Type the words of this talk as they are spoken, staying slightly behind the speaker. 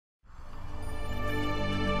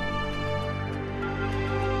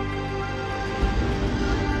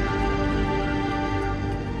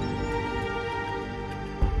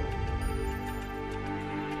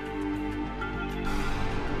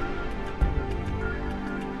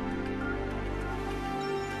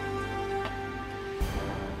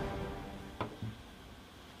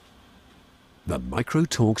The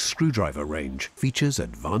MicroTorque screwdriver range features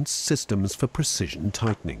advanced systems for precision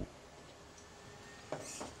tightening.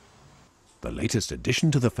 The latest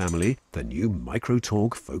addition to the family, the new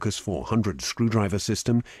MicroTorque Focus 400 screwdriver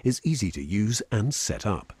system, is easy to use and set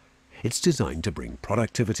up. It's designed to bring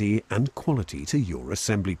productivity and quality to your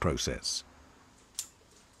assembly process.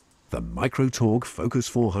 The MicroTorque Focus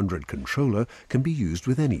 400 controller can be used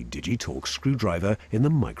with any Digitorque screwdriver in the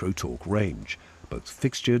MicroTorque range, both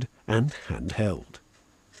fixtured and handheld.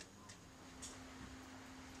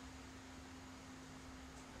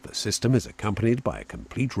 The system is accompanied by a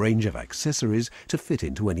complete range of accessories to fit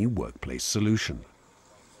into any workplace solution.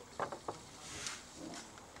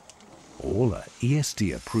 All are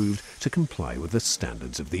ESD approved to comply with the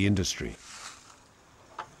standards of the industry.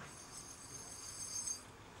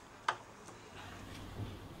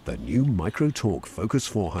 The new MicroTorque Focus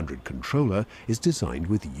 400 controller is designed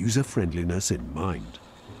with user-friendliness in mind.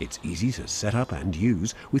 It's easy to set up and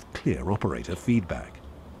use with clear operator feedback.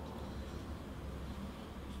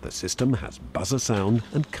 The system has buzzer sound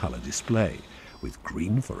and color display, with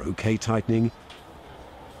green for OK tightening,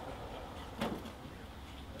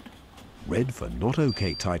 red for not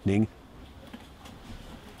OK tightening,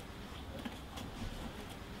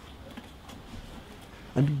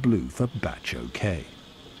 and blue for batch OK.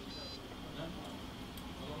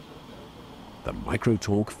 The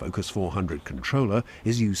MicroTorque Focus 400 controller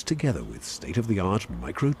is used together with state-of-the-art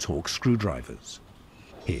MicroTorque screwdrivers.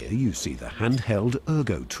 Here you see the handheld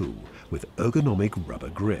Ergo tool with ergonomic rubber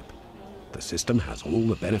grip. The system has all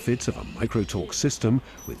the benefits of a MicroTorque system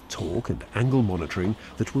with torque and angle monitoring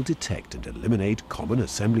that will detect and eliminate common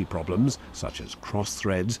assembly problems such as cross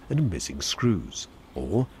threads and missing screws,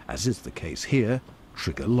 or, as is the case here,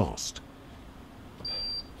 trigger lost.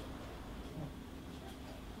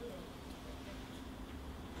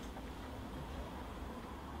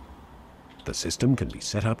 The system can be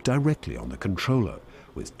set up directly on the controller,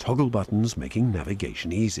 with toggle buttons making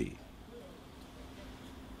navigation easy.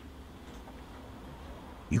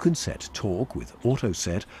 You can set torque with auto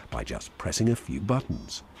set by just pressing a few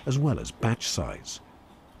buttons, as well as batch size.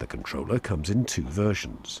 The controller comes in two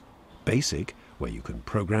versions: Basic, where you can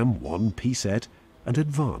program one P-set, and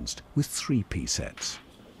Advanced with 3 P-sets.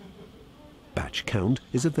 Batch count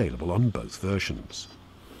is available on both versions.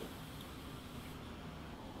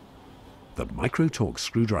 The MicroTorque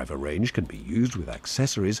screwdriver range can be used with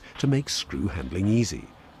accessories to make screw handling easy,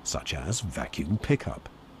 such as vacuum pickup.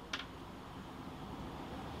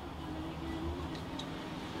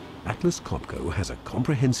 Atlas Copco has a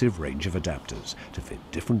comprehensive range of adapters to fit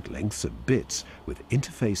different lengths of bits, with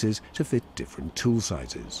interfaces to fit different tool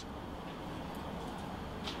sizes.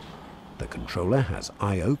 The controller has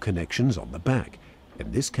I/O connections on the back,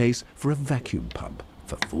 in this case for a vacuum pump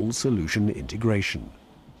for full solution integration.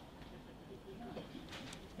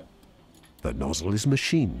 The nozzle is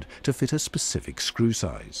machined to fit a specific screw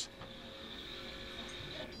size.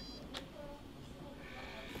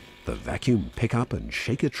 The vacuum pickup and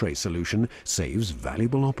shaker tray solution saves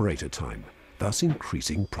valuable operator time, thus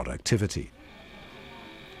increasing productivity.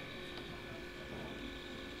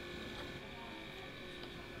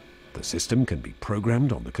 The system can be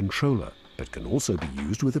programmed on the controller, but can also be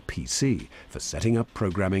used with a PC for setting up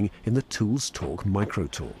programming in the Tools Torque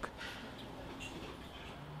MicroTorque.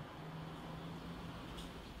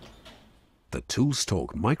 The Tools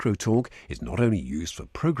Torque MicroTorque is not only used for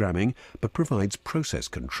programming, but provides process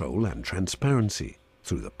control and transparency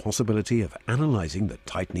through the possibility of analyzing the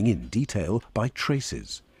tightening in detail by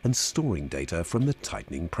traces and storing data from the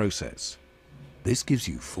tightening process. This gives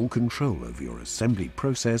you full control over your assembly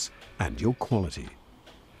process and your quality.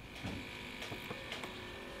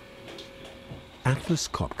 Atlas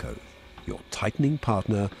Copco, your tightening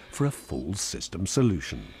partner for a full system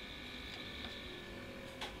solution.